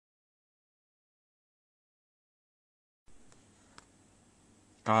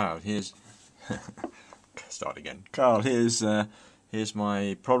Kyle, here's start again. Kyle, here's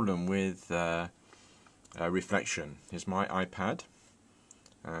my problem with reflection. Here's my iPad,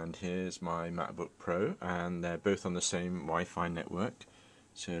 and here's my MacBook Pro, and they're both on the same Wi-Fi network.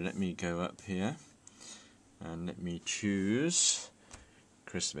 So let me go up here, and let me choose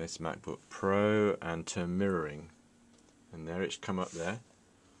Christmas MacBook Pro and turn mirroring, and there it's come up there.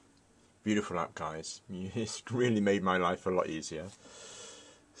 Beautiful app, guys. It's really made my life a lot easier.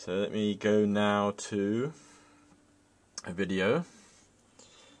 So let me go now to a video,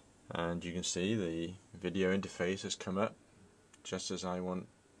 and you can see the video interface has come up just as I want,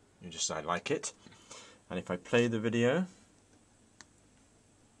 just as I like it. And if I play the video,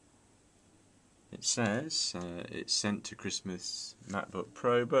 it says it's sent to Christmas MacBook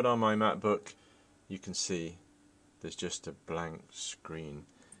Pro, but on my MacBook you can see there's just a blank screen.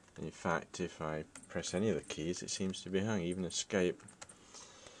 And in fact, if I press any of the keys, it seems to be hung, even escape.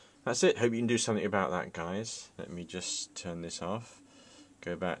 That's it. Hope you can do something about that, guys. Let me just turn this off.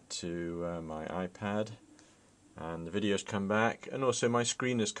 Go back to my iPad, and the video's come back, and also my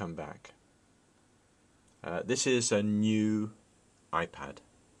screen has come back. This is a new iPad.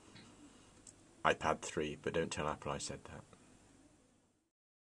 iPad 3, but don't tell Apple I said that.